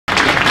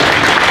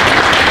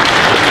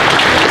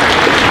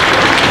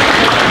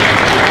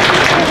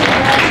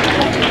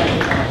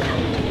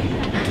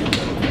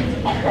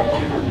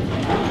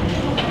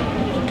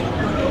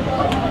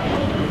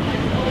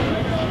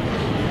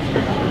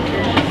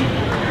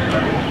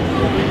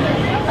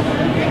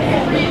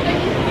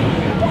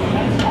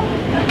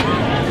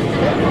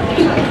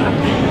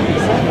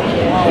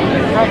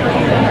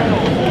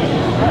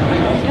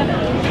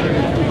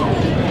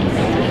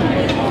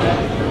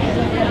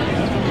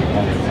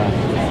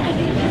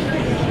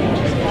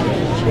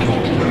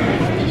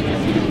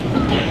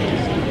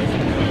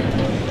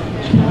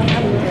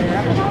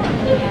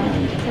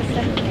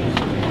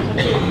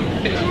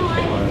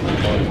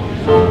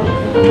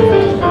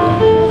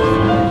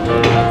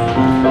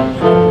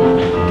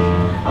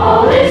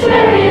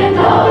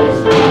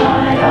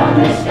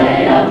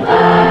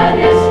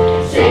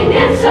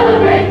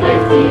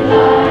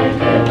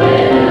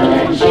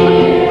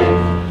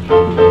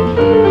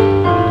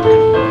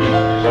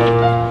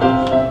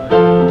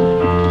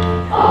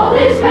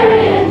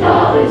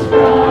is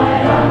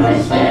bright on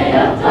this day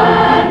of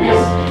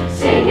gladness.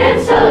 Sing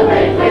and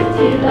celebrate with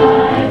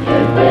delight,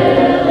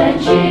 goodwill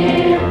and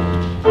cheer.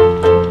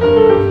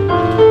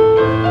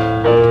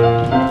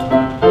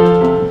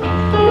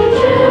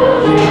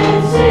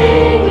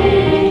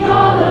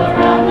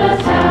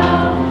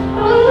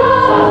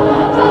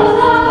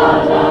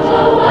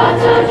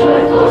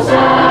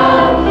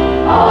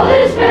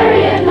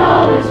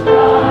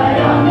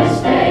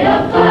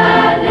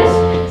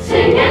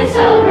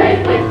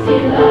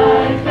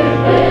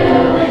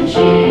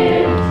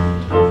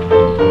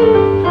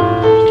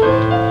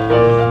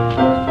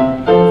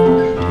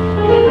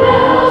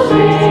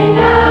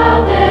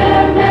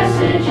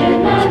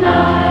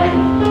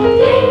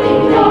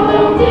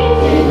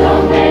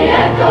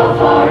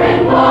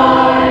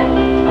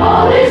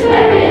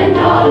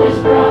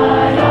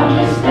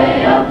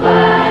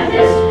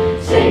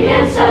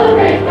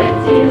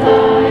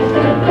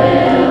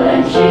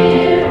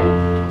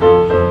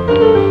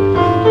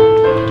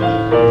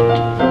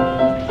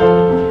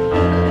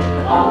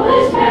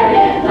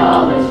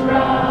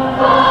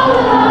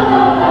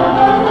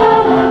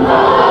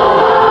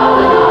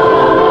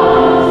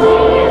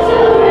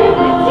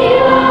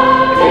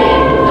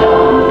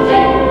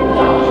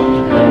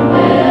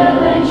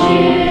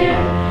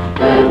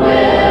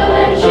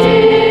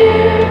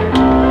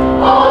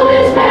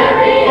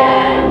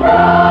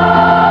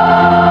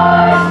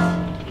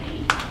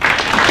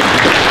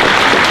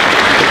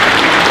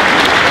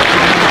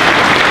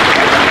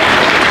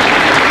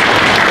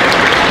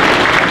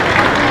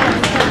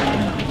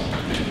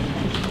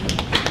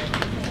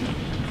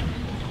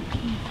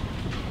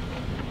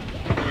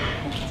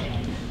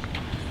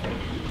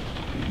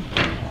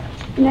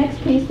 The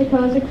next piece, The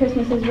Colors of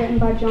Christmas, is written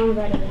by John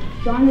Rutter.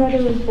 John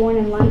Rutter was born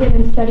in London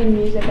and studied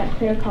music at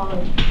Clare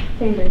College,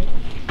 Cambridge.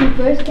 He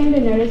first came to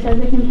notice as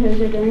a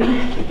composer during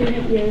his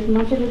student years.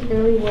 Much of his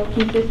early work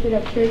consisted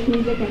of church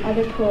music and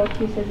other choral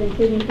pieces,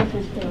 including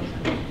Christmas carols.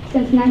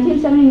 Since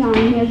 1979,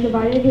 he has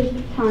divided his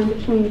time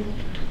between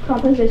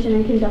composition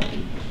and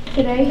conducting.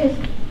 Today, his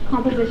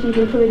compositions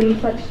including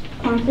such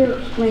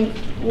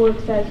concert-length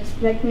works as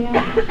Requiem,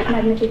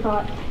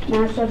 Magnificat,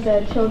 Mass of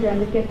the Children,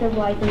 The Gift of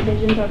Life, and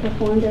Visions are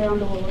performed around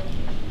the world.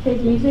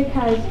 His music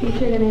has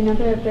featured in a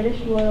number of British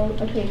royal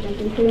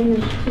occasions, including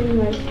the two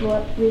most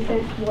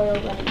recent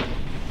royal weddings.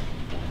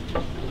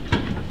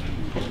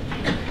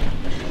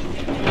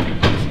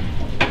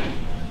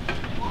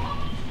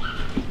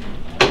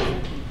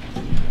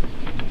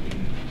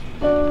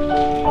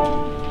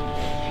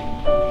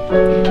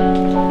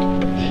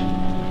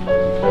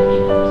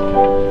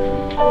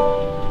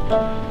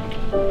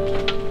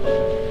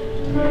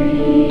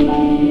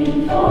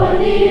 Green for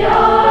the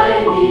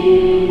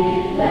ivy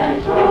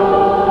that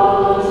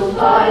grows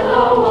by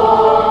the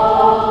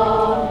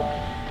wall,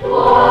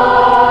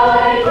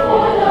 white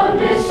for the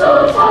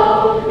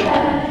mistletoe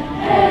that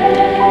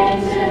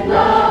hangs in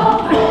the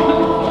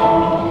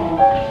hall,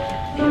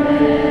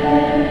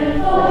 red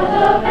for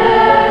the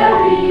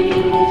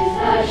berries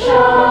that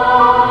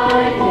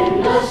shine in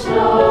the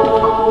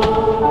snow,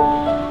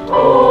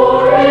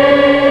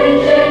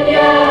 orange and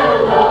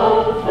yellow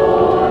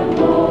for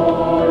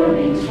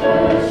morning's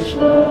first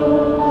glow.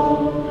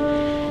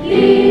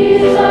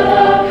 These are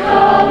the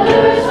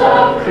colors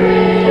of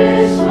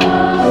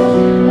Christmas,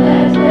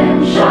 let them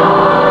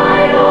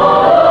shine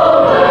all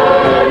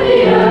over the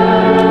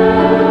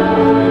earth.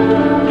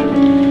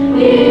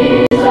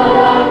 These are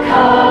the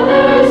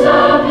colors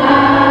of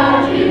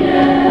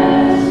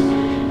happiness,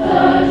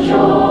 the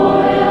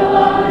joy of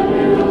a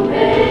new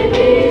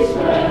baby's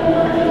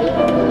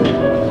birth.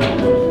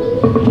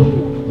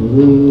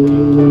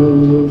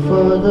 Blue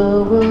for the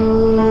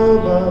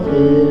robe of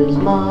his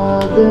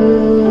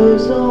mother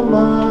so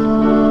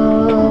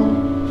mild,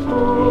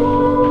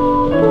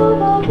 For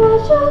the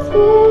precious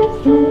gifts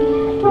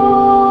they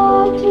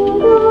brought to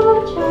the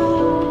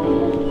child.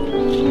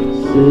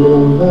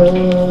 silver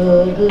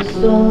the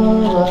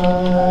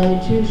starlight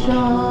to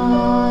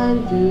shine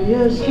through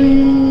your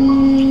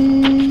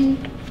sleep,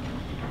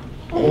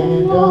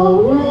 and a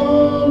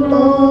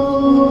rainbow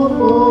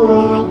for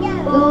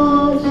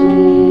the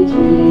sweet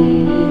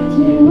dreams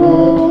you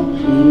will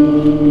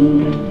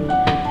keep.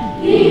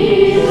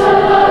 These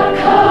are the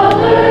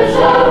colors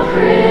of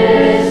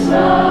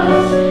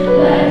Christmas,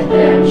 let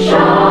them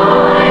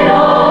shine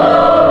all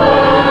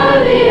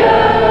over the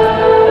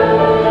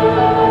earth.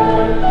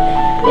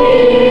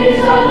 These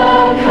are the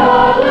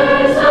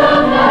colors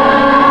of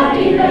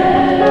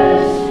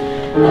happiness,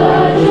 the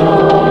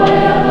joy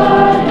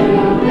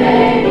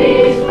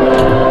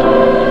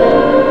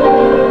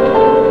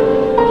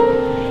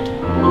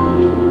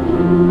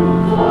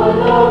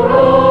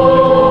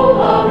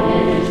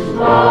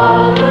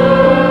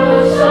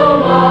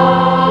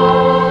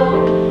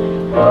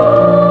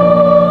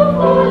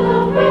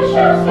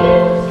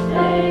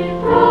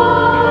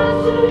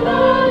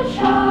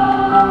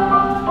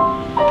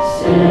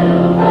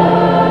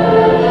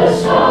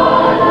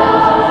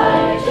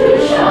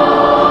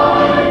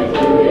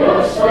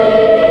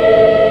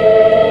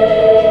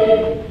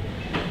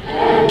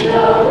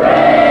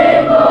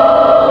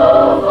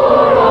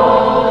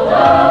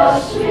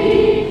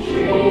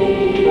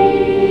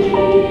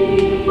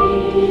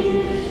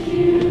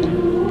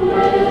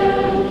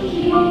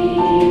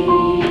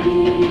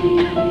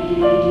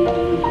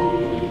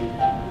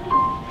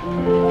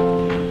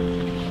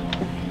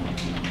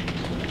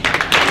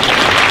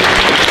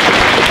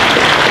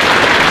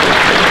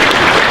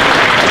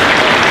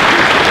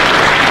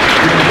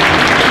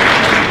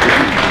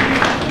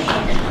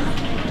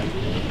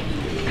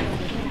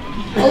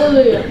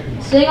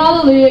Sing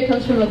Hallelujah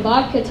comes from a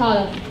Bach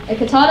cantata. A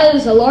cantata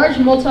is a large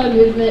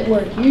multi-movement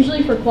work,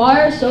 usually for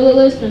choir,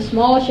 soloist, and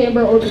small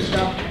chamber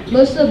orchestra.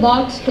 Most of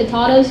Bach's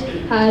cantatas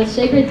had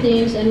sacred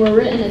themes and were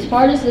written as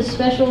part of the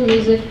special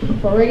music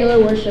for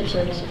regular worship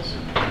services.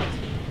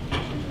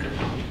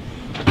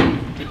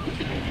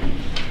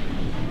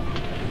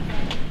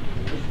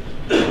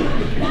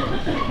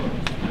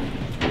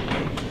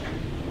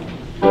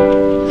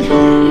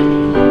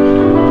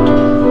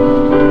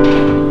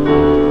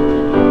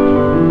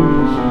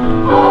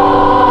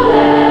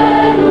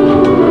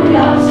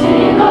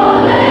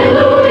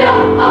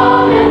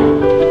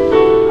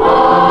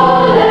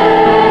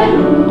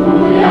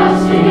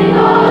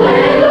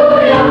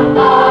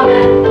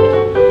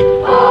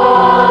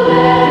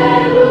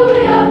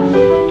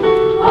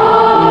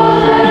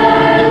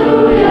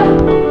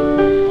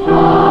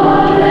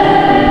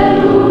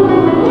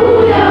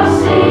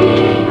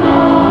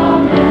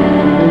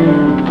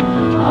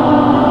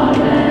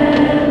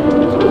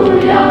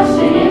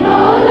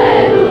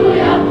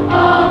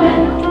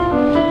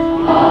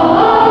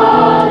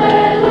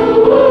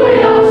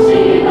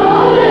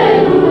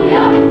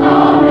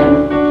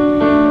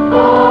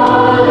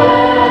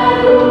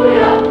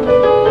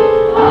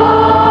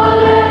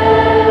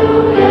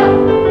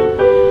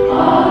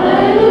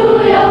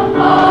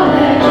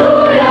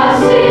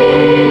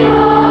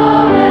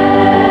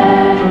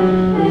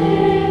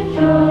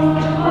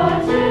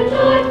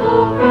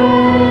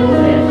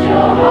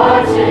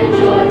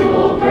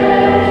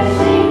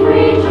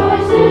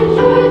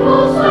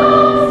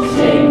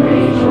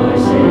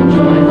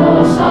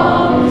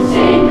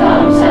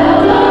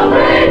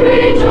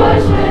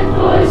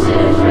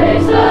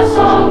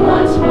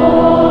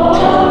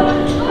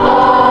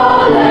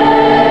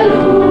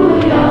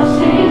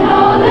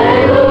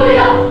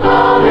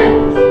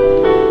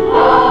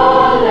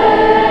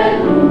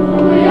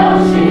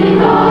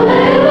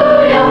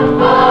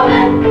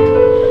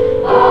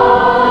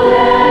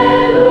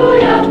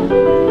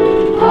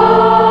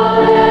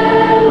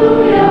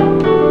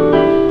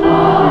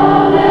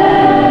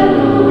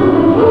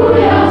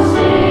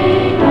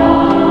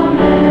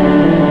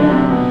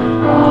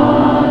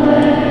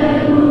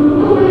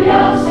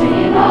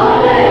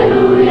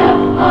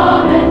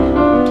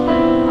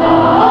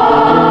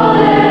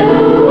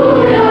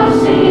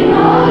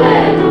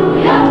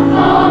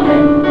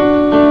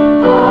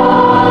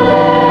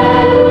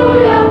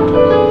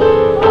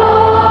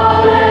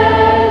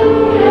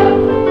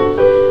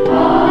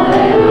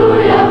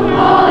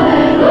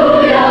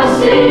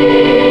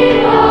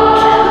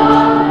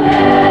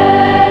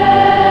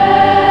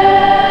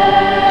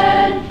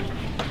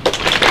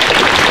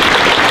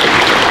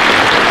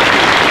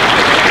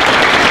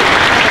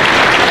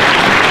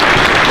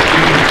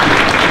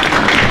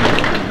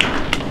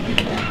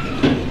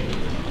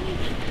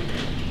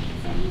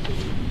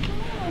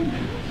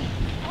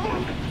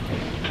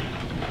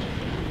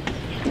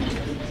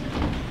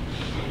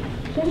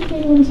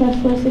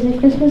 Is a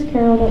Christmas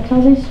carol that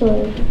tells a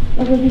story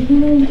of a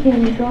Bohemian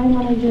king going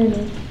on a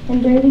journey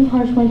and braving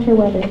harsh winter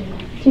weather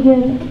to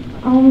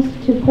give alms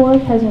to poor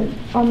peasants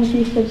on the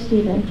feast of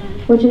Stephen,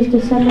 which is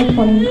December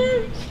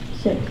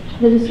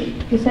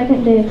 26th, the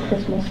second day of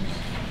Christmas.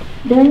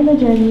 During the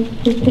journey,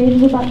 his page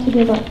is about to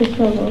give up the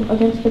struggle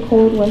against the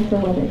cold winter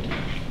weather,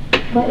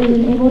 but is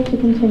enabled to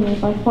continue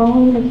by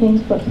following the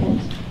king's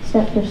footprints,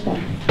 step for step,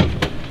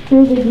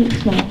 through the deep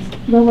snow.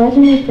 The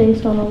legend is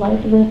based on the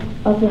life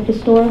of the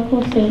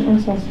historical Saint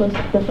Wenceslas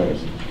I,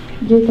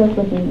 Duke of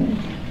Bohemia.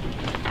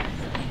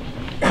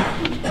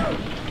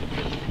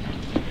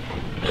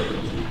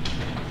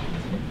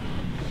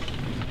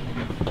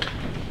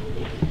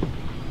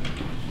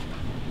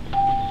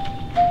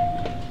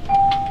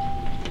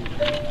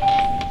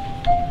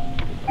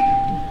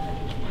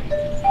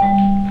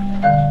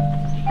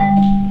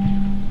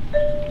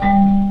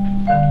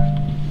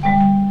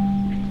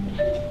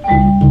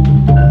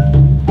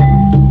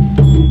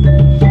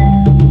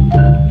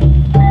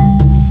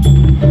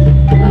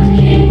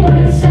 King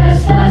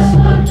Wenceslas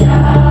looked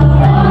down.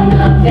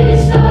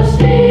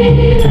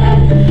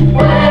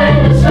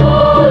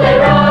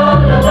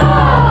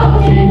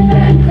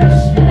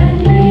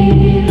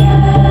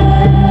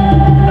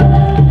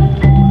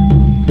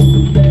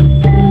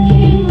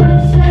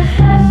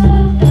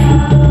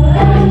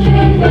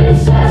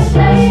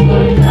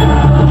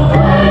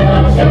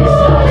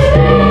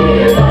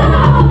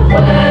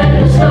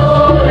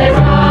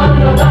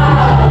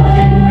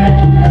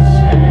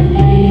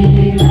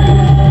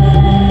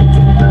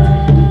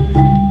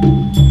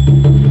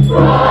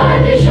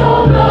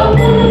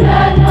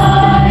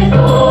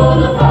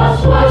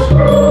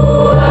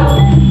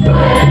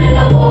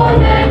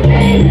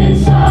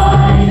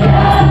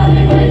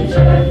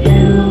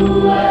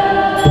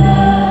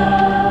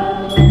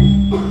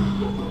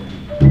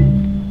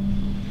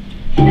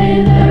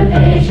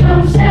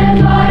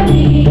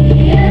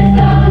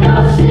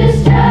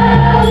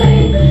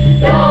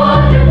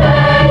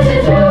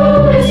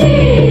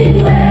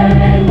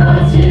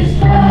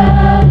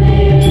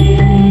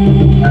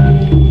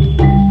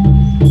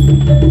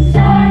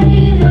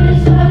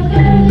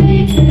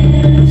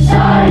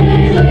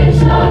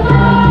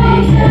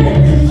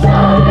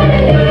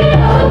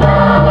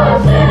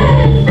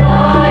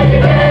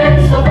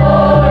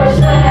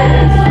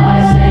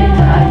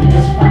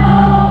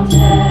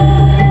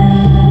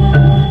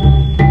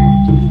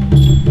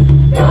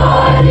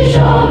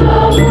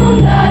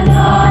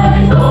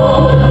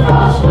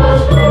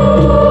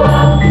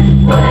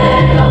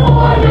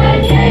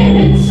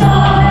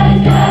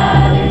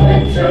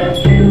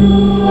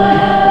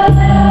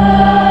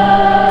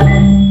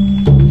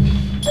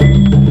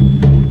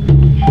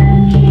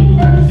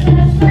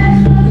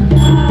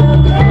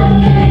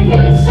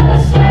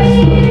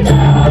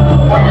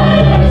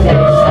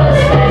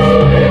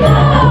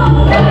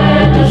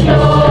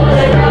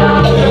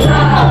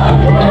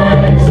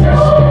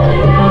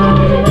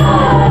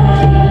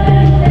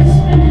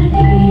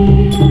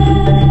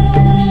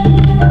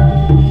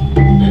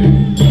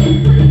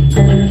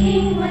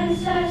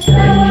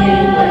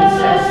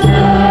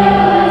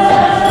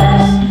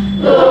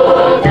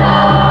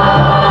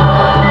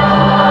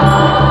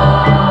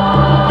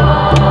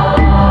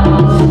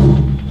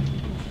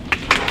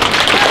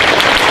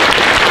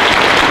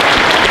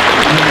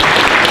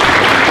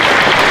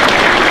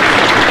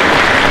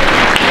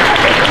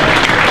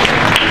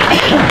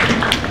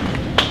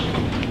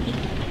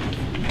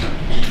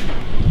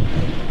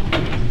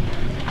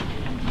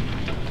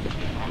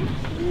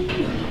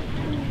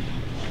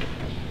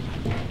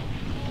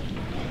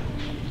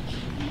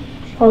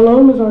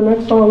 Shalom is our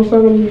next song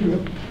sung in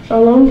Hebrew.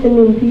 Shalom can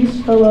mean peace,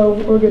 hello,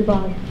 or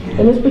goodbye.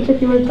 In this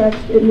particular text,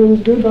 it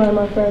means goodbye,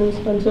 my friends,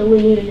 until we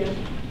meet again.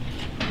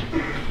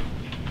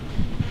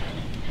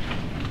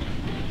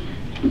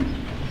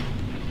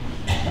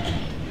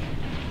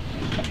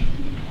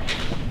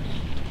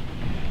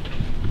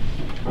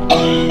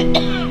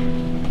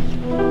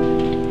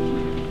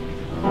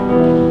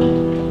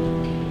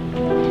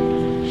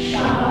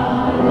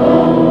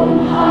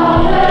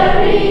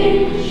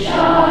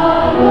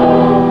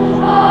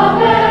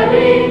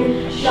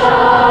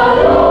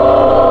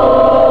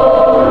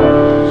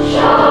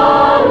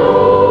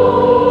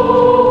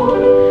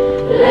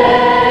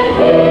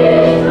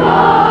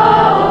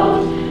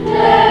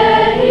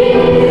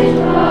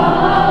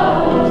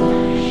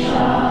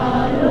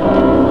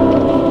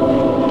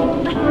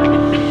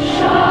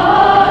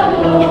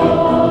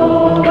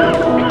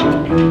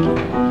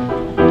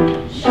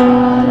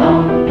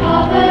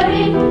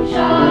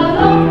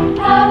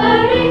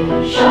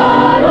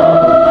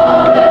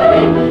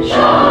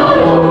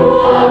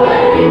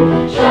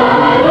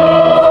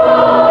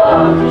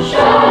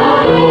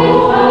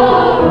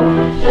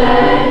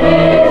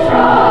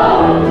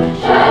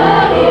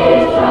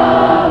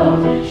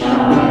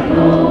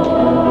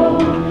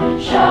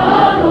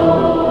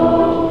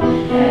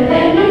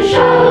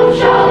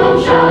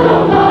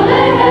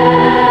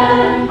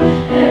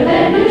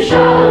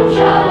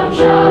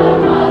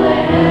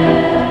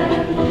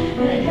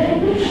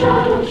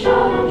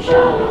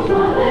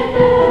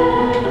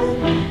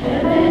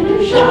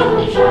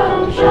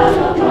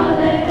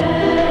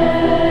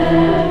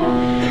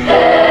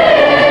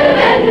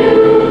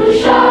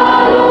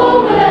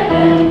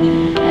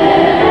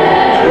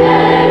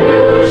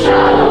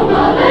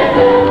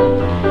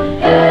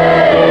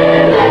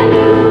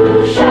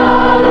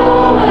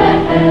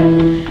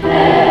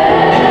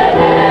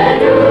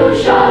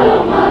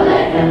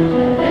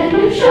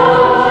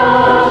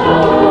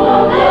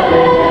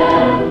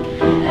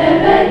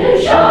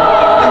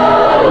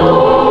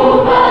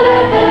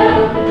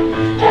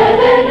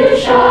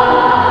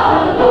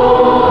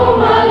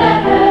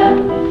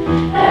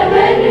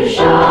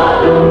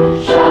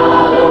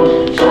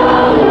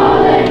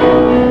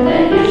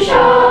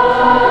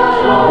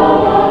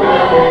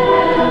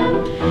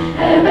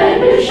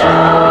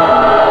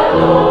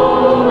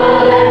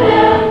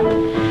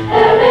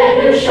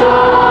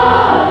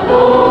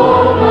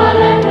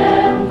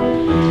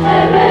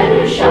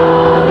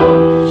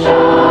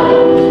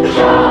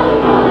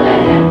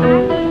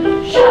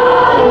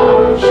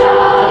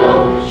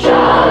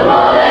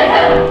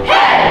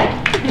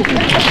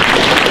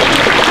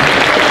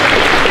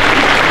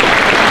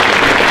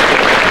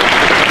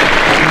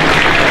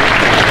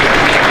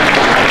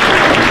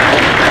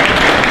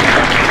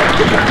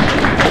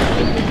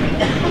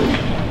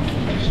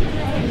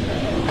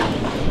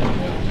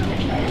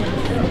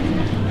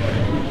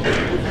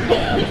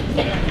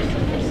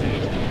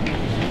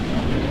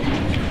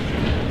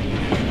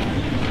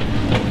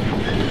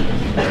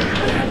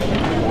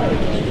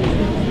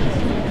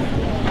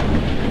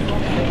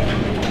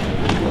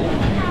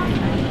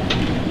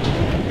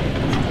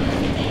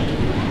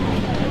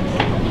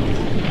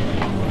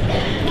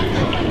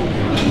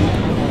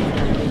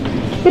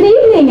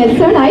 It's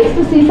so nice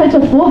to see such a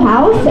full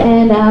house,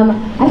 and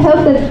I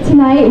hope that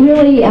tonight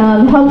really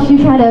helps you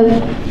kind of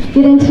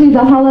get into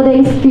the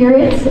holiday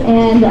spirits,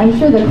 and I'm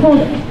sure the cold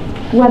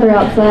weather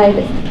outside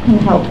can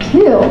help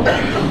too.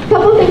 A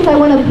couple things I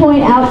want to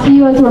point out to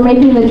you as we're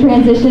making the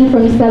transition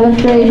from 7th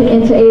grade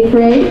into 8th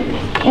grade,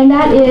 and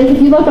that is,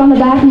 if you look on the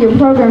back of your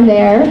program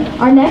there,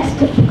 our next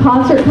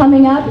concert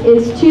coming up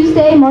is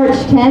Tuesday, March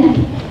 10th,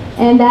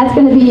 and that's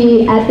going to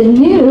be at the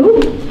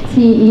new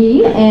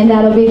TE, and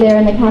that'll be there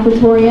in the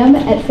cafetorium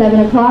at 7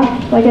 o'clock,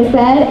 like I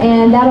said,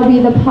 and that'll be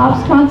the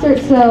Pops concert.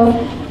 So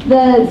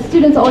the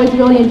students always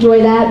really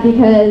enjoy that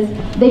because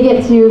they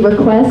get to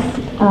request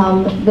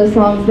the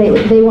songs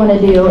they want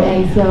to do,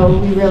 and so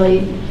we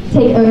really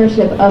take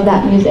ownership of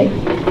that music.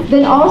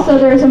 Then also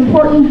there's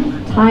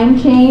important time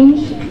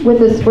change with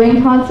the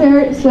spring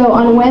concert. So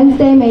on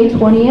Wednesday, May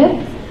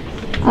 20th,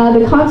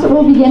 the concert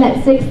will begin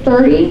at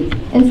 6:30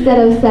 instead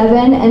of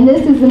 7, and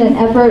this is in an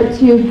effort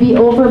to be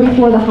over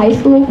before the high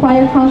school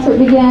choir concert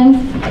begins.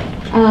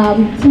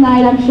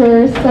 Tonight, I'm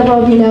sure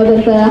several of you know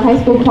that the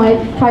high school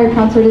choir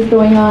concert is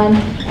going on,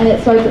 and it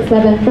starts at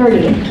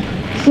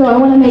 7:30. So I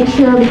want to make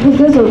sure, because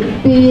those are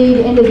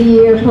big end of the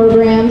year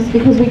programs,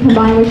 because we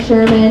combine with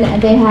Sherman,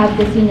 and they have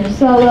the senior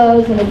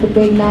solos, and it's a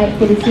big night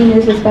for the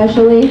seniors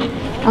especially.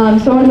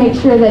 So I want to make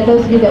sure that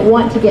those of you that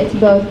want to get to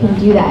both can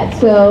do that.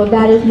 So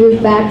that is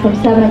moved back from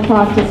 7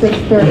 o'clock to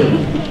 6:30.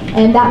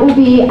 And that will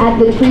be at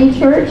the Tree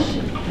Church,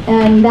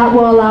 and that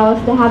will allow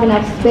us to have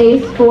enough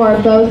space for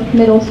both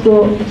middle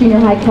school, junior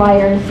high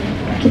choirs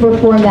to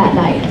perform that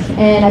night.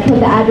 And I put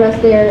the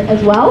address there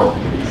as well,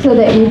 so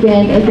that you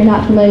can, if you're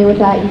not familiar with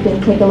that, you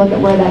can take a look at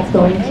where that's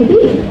going to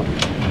be.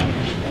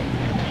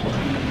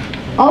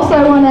 Also,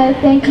 I want to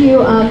thank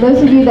you,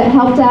 those of you that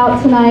helped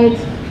out tonight,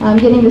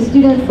 getting the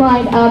students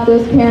lined up,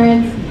 those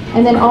parents.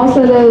 And then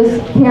also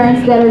those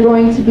parents that are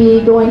going to be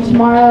going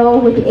tomorrow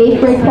with the 8th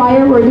grade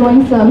choir. We're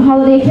doing some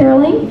holiday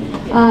caroling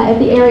at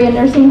the area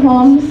nursing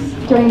homes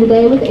during the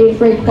day with the 8th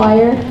grade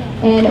choir.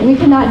 And we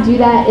could not do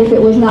that if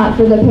it was not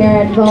for the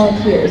parent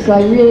volunteers. So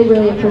I really,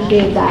 really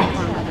appreciate that.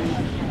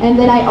 And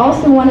then I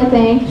also want to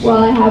thank,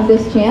 while I have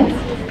this chance,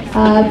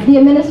 the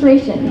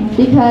administration,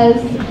 because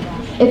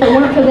if it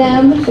weren't for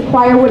them, the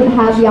choir wouldn't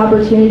have the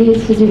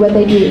opportunities to do what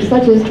they do,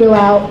 such as go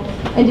out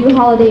and do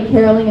holiday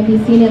caroling and be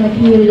seen in the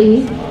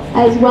community,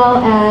 as well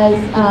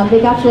as they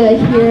got to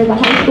hear the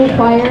high school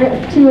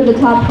choir, 2 of the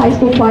top high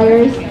school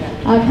choirs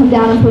come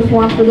down and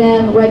perform for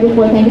them right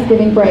before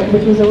Thanksgiving break,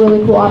 which was a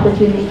really cool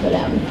opportunity for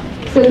them.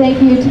 So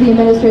thank you to the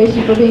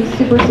administration for being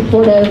super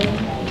supportive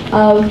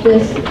of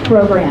this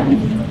program.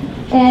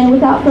 And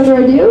without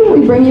further ado,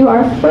 we bring you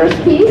our first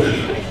piece,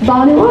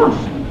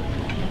 Banua.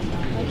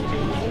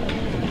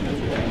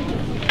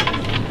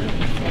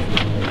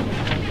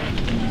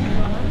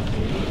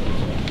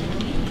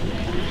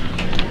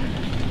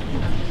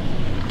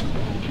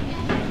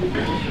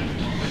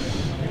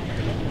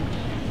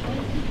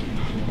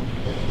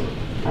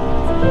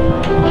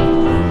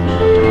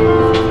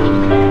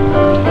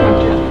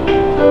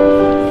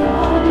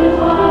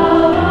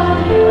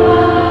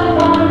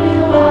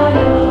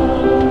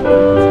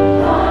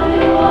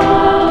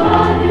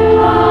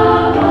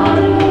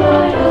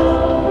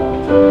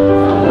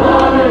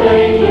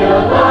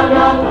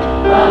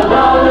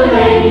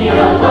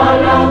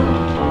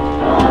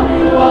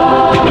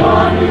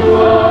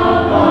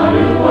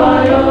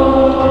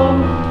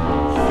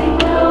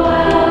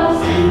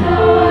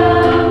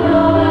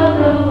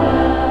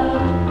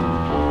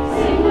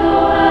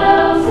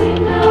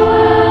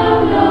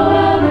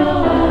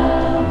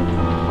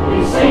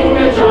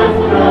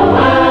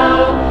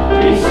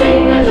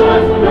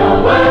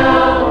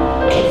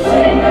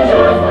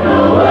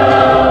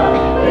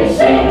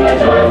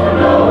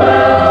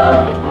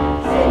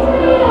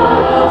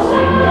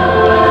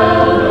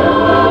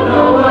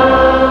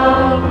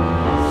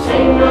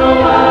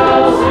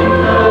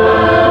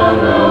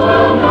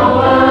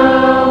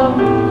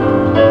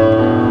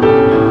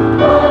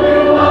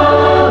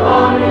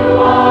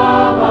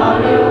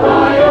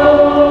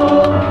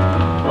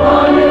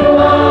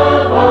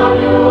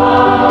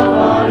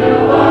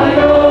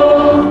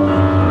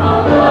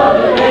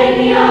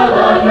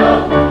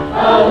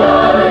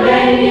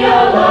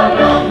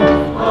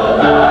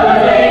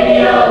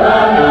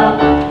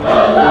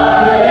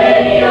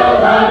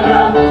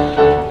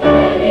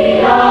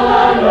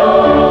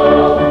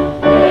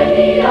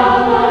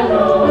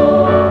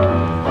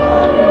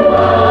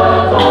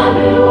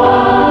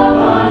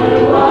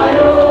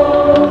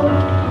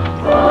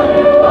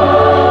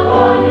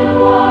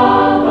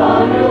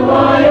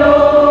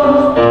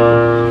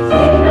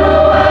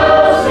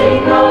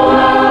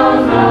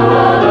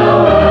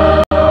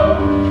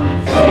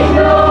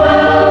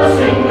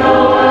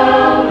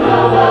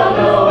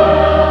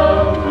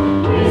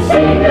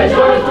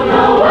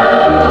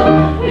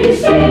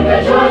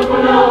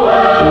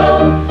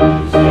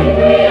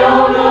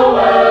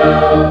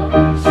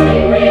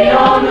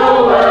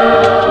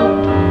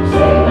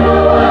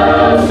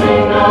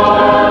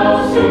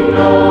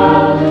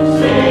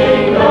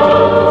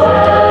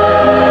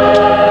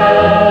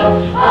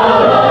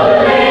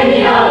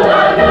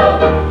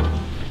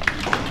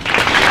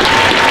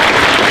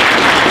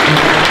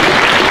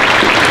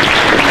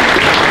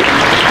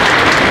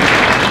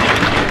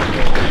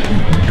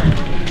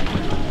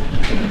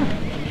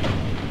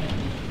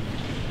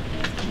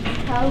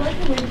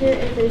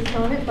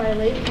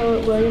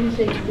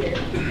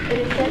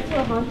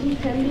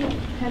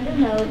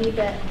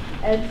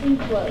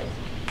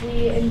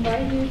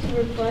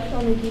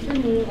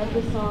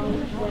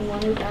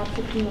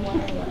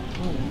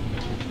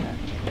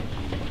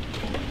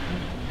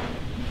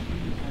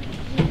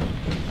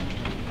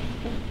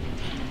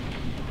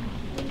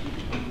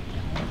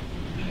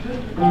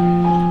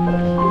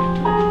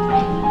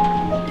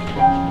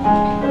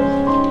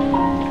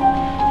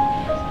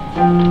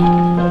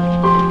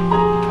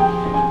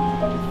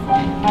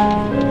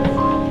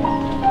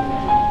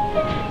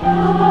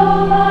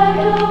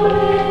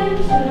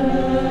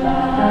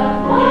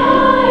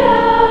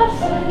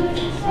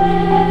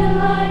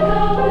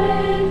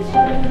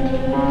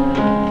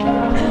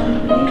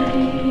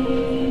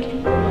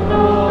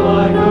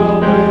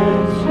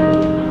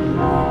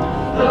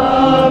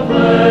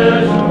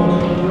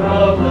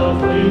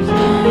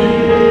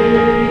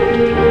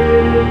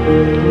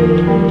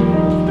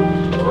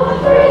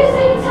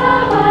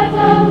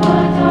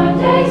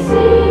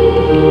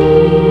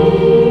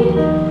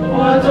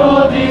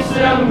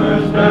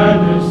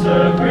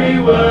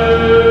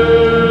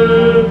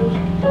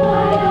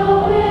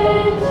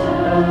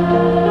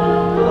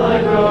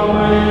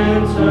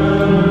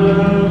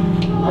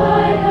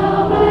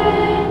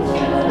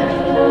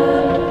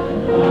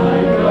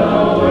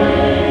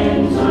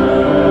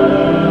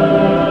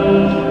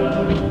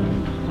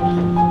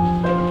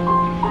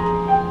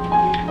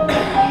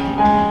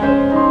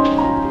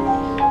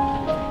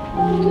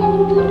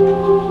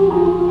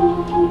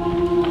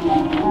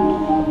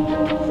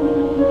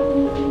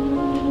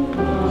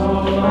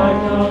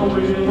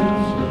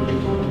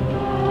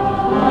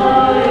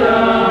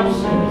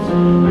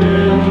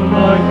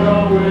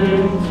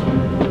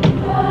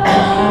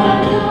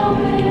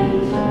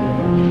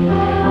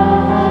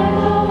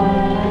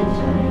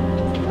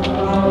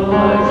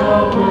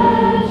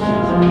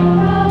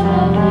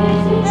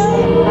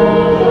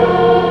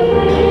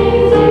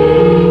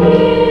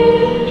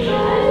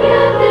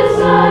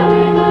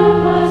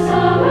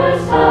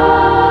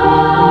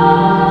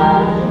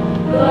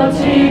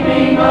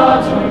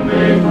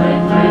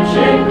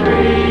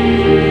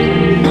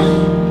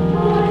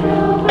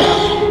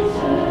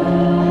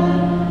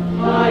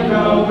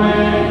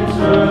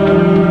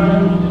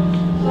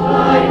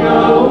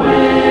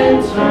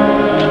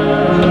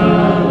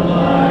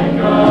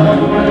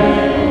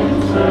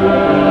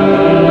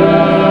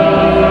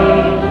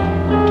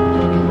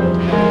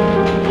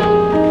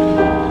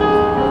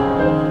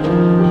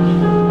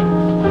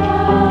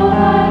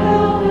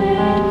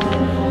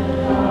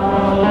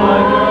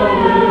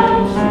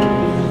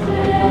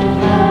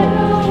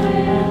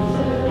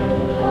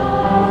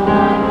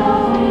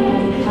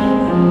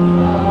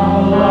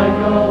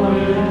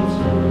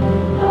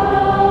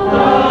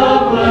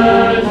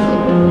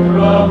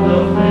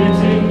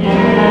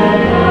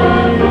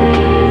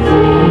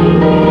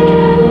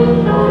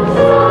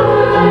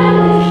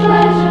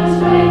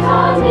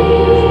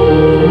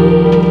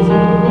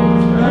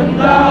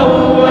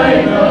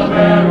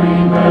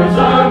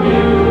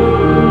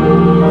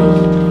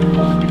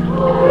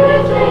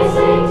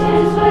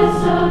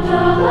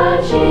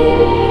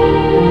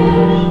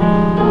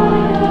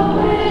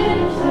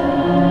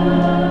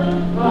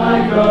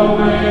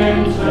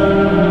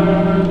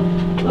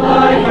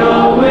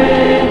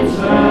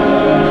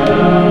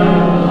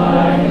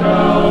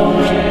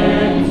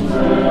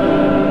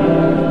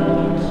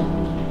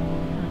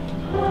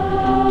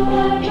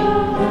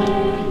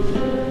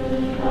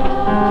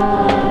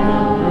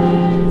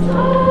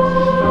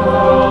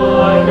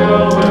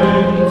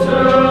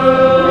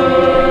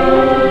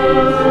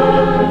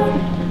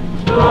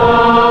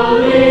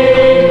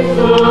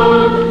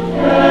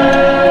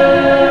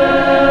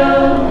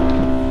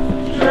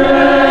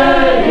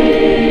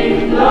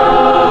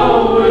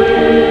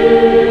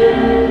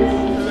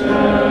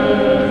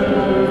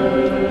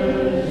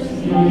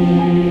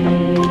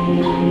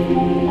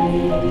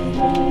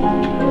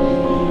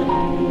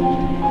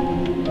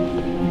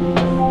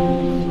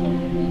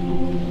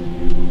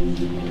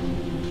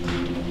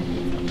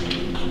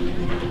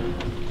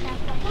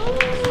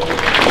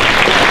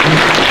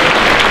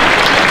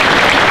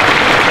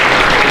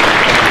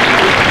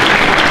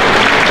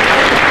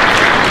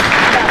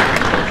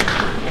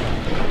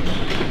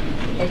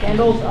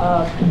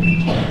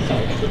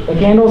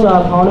 Candles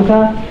of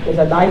Hanukkah is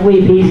a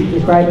lively piece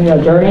describing the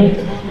journey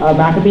of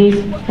Maccabees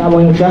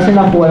traveling with just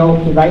enough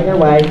oil to light their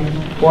way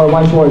for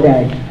one short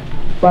day.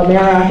 But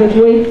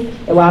miraculously,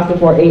 it lasted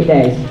for 8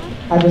 days.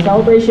 As the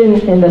celebration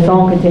in the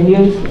song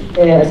continues,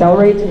 it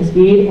accelerates in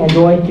speed and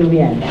joy to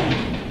the end.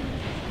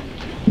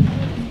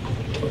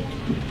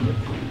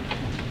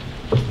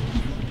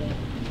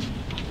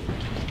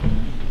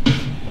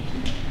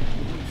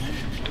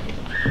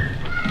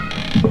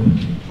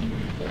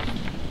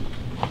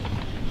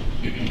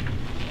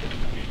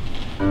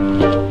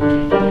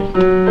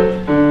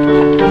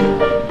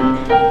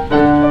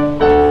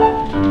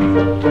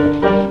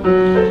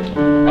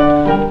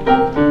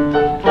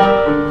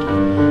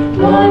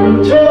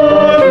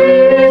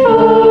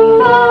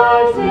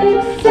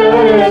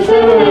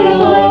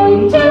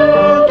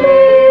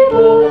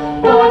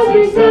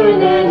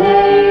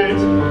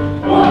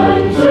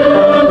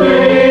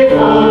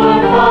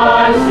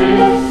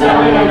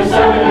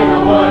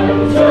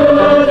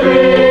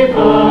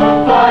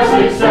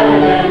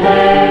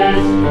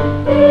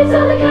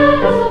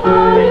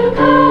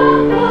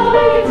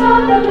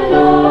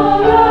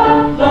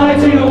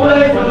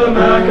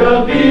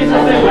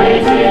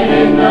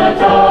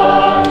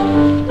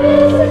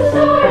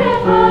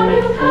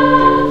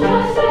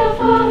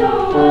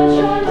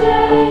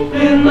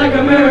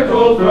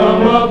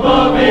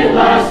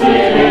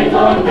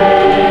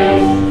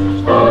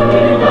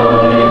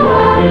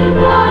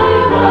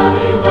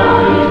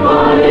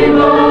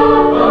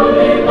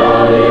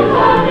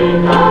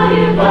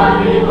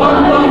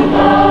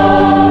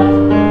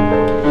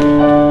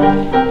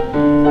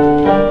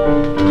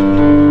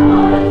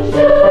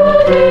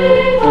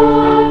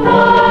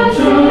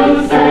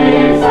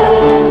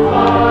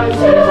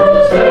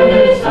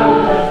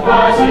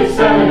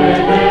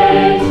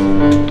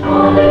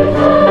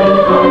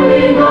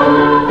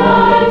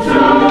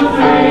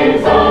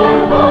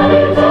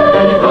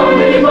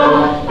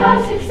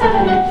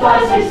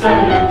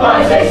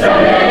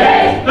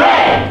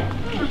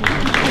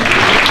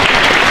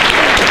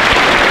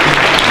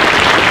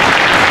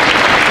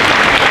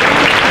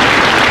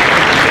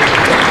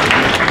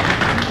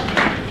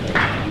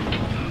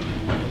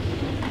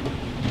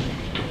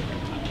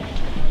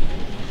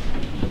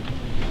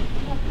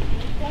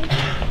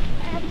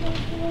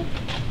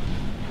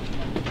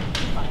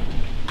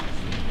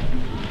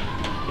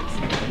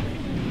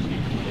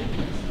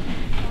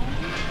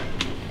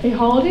 A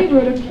Holiday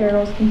Road of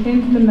Carols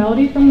contains the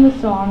melody from the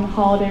song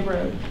Holiday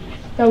Road.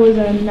 That was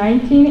a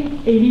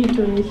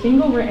 1983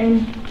 single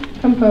written,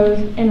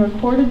 composed, and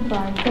recorded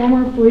by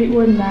former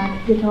Fleetwood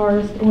Mac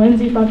guitarist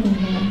Lindsey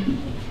Buckingham.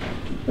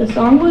 The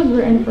song was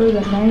written for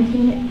the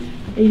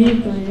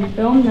 1983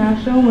 film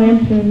National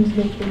Lampoon's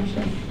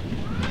Vacation.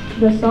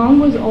 The song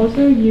was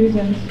also used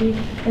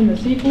in the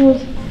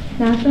sequels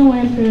National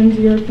Lampoon's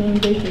European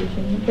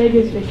Vacation,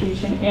 Vegas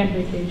Vacation, and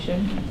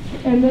Vacation.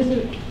 In this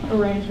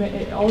arrangement,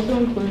 it also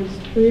includes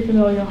 3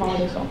 familiar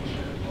holiday songs.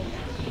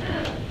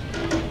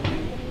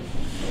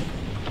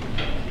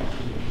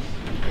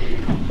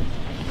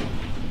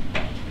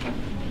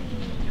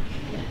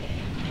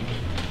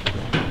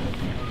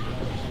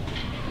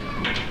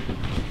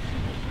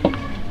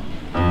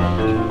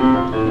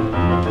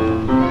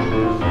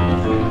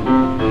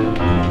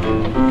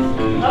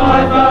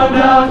 I found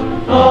out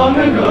long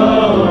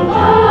ago,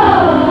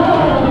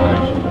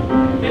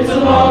 it's a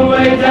long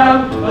way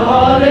down the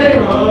holiday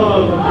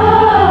road.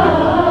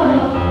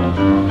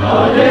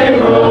 Holiday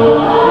road.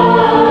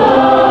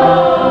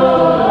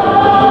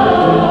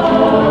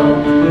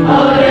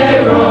 Holiday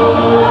road.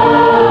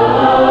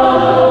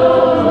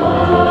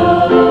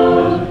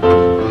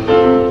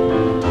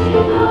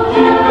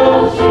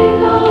 Jingle,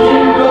 jingle,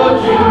 jingle,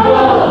 jingle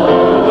all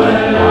the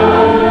way.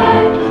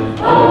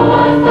 Oh,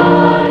 what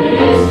fun it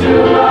is to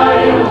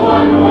ride in a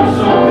one-horse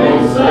open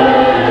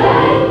sleigh.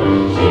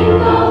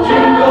 Jingle,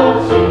 jingle,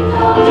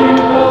 jingle,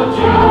 jingle,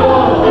 jingle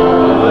all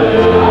the way.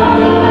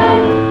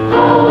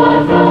 Oh,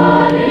 what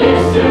fun it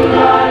is to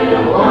ride in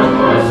a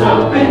one-horse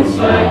open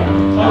sleigh.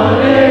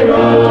 Holiday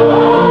road.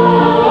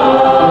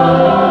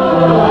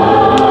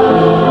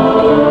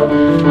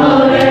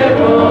 Holiday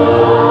road.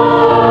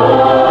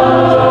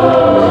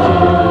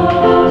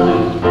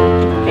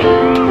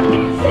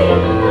 Sing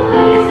the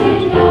lazy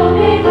go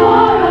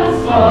before us.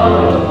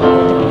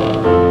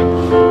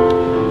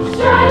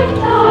 Strike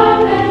the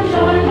harp and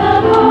join the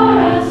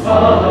chorus.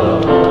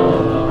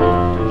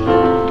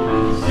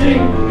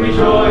 Sing we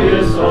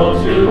joyous all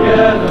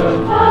together.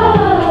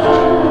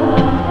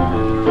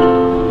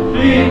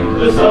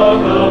 Heedless of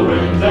the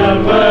winds and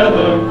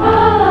weather.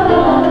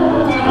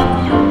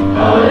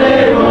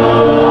 Holiday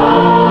road.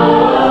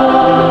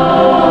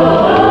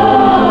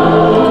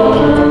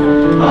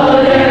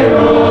 Holiday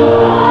road.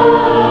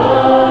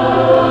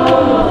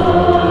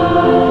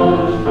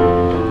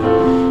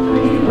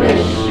 We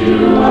wish you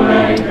a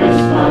Merry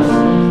Christmas.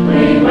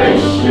 We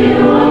wish you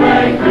a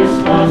Merry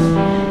Christmas.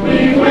 We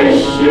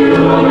wish you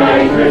a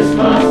Merry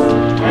Christmas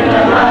and a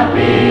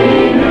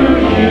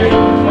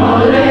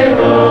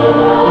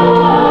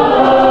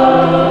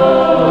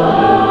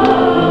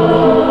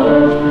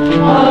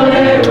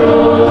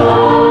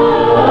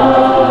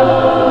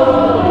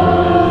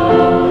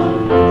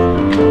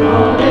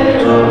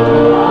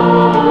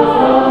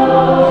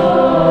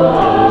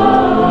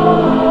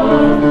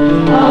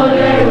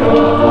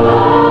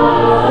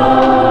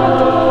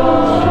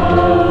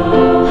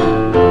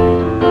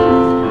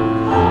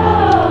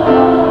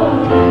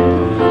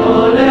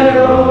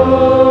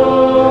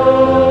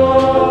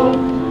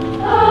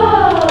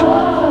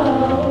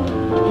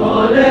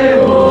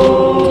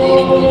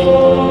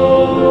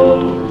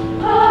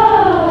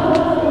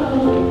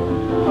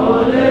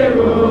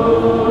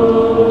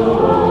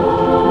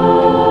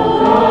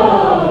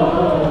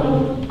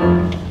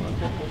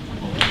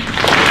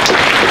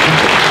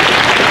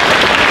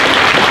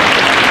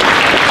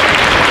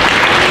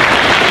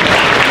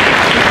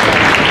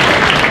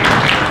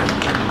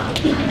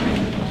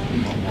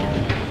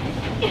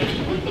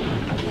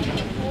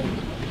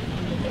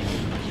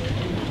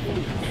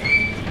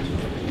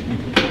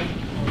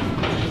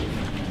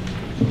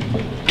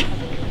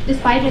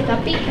Despite its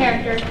upbeat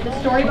character, the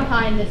story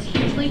behind this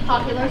hugely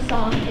popular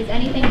song is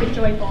anything but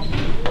joyful.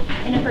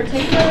 In a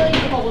particularly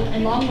cold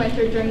and long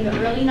winter during the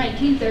early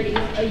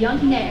 1930s, a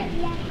young man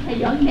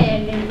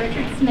named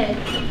Richard Smith,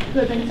 who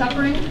had been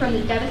suffering from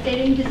the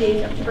devastating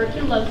disease of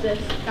tuberculosis,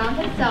 found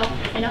himself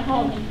in a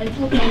home in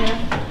Pennsylvania,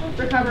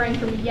 recovering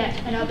from yet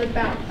another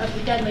bout of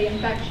the deadly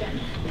infection.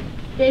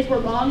 Days were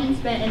long and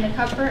spent in the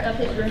comfort of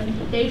his room,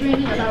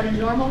 daydreaming about a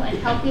normal and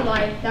healthy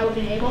life that would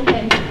enable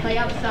him to play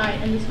outside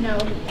in the snow,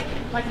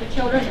 like the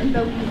children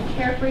invoking the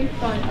carefree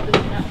fun of the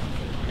snow.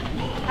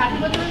 Happy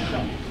with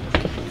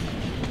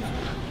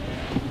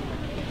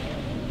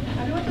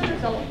the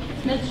result,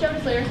 Smith showed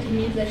his lyrics to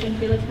musician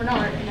Felix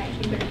Bernard in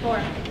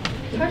 1934.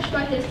 Touched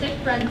by his sick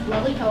friend's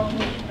lovely poem,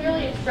 which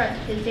clearly expressed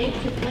his ache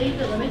to flee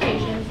the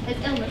limitations his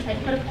illness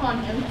had put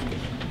upon him,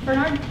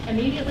 Bernard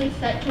immediately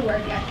set to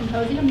work at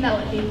composing a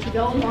melody to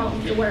go along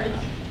with the words.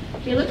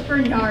 Felix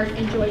Bernard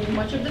enjoyed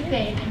much of the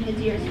fame in his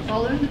years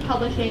following the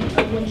publishing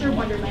of Winter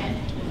Wonderland,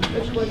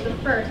 which was the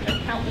first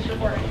of countless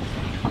recordings.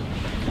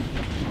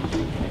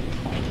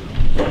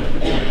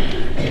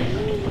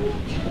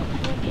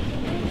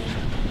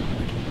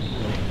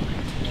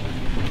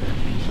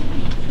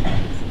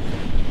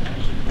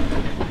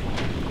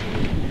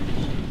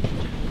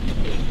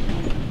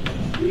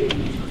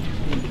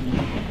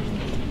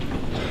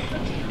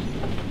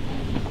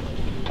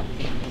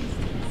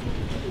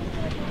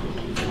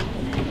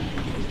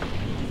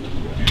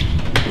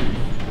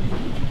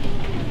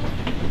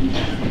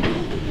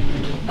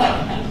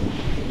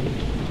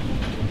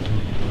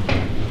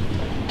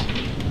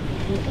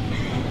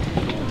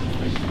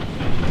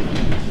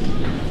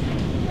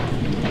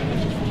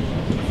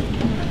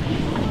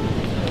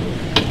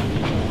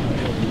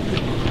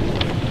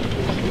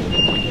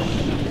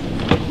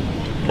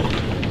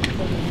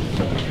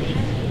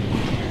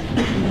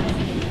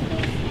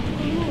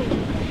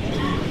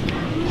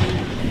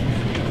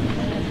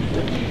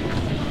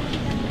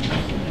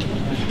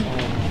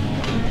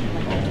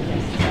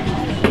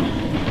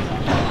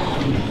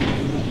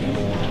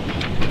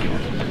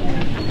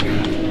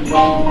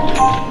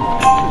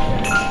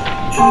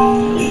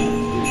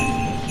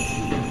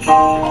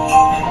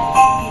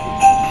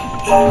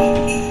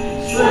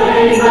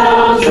 Sleigh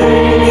bells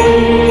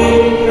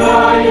ring,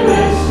 are you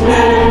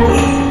listening?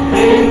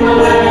 In the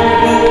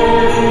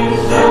lane,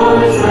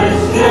 snow is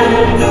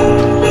glistening.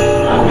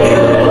 A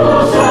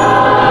beautiful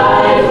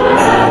sight, we're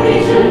happy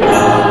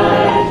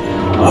tonight,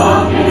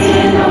 walking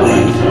in a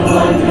winter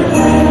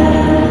wonderland.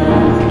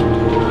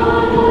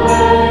 Run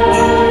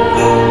away,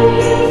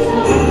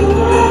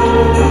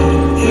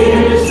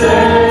 here to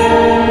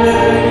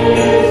stay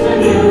is a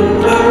new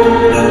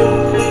bird.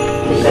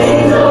 He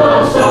sings a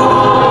love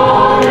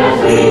song as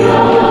we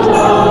go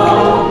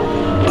along,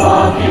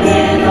 walking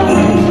in a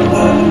winter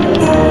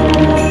wonderland.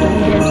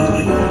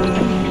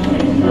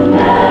 In the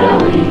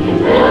meadow we can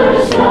build a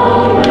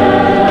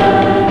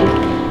snowman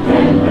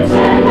and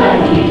pretend that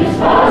he is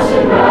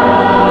Parson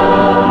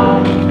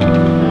Brown.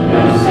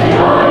 We'll say,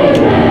 are you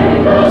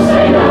married? We'll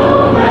say, no,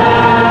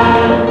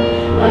 man,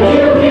 but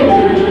you can do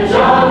the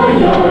job when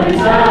you're in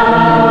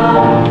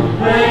town.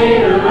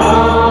 Later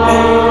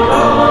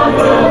on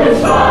we'll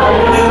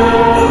conspire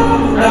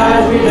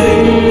as we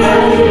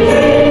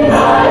dream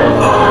by the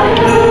fire.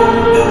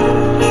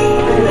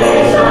 The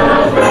days are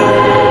not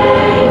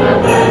afraid, the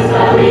plans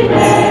that we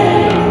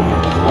made,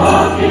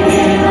 walking in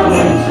a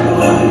winter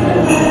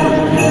wonderland.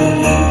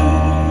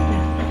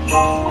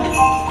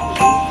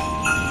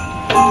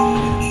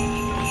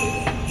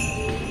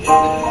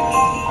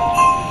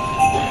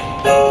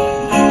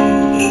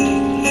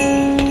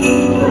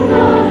 We're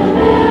gonna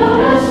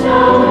build a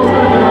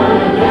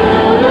snowman,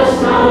 build a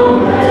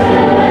snowman.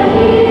 Pretend that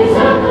he's a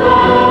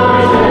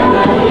cloud, pretend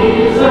that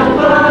he's a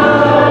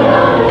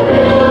cloud. We're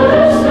gonna build a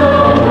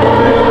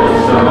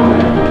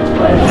snowman,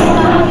 but don't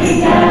knock it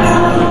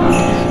down,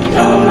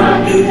 don't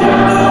knock it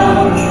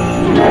down.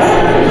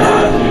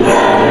 You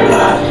better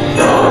not,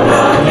 don't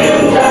knock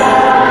it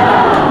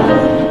down.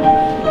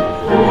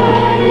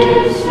 When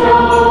it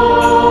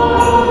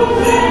snows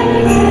in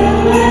the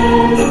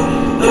Midland,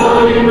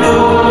 though you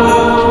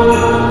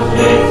know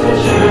it's a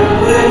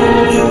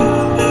chillin',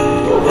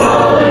 we'll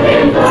frolic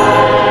and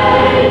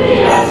play the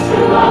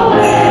Eskimo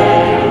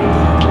way,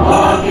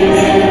 walking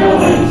in a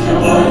winter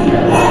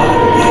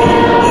wonderland,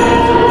 in a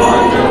winter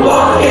wonder,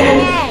 walking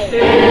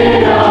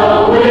in a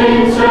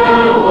winter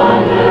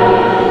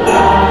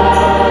wonderland,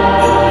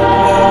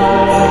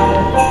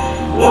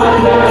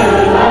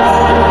 wonderland,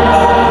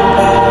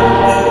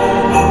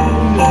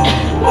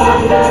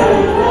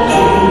 wonderland.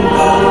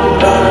 Jingle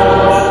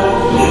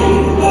bells,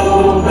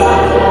 jingle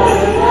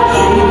bells,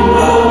 jingle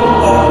all the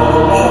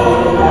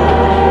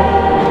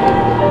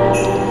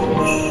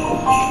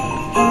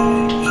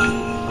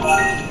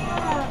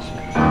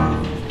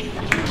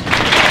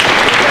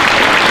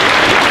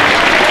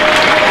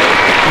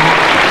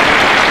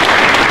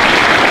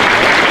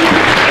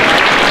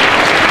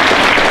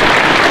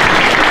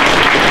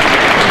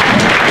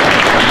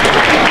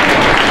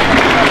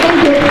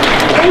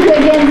Thank you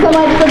again so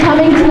much for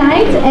coming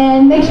tonight,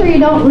 and make sure you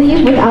don't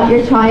leave without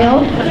your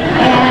child.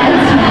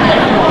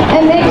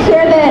 and make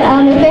sure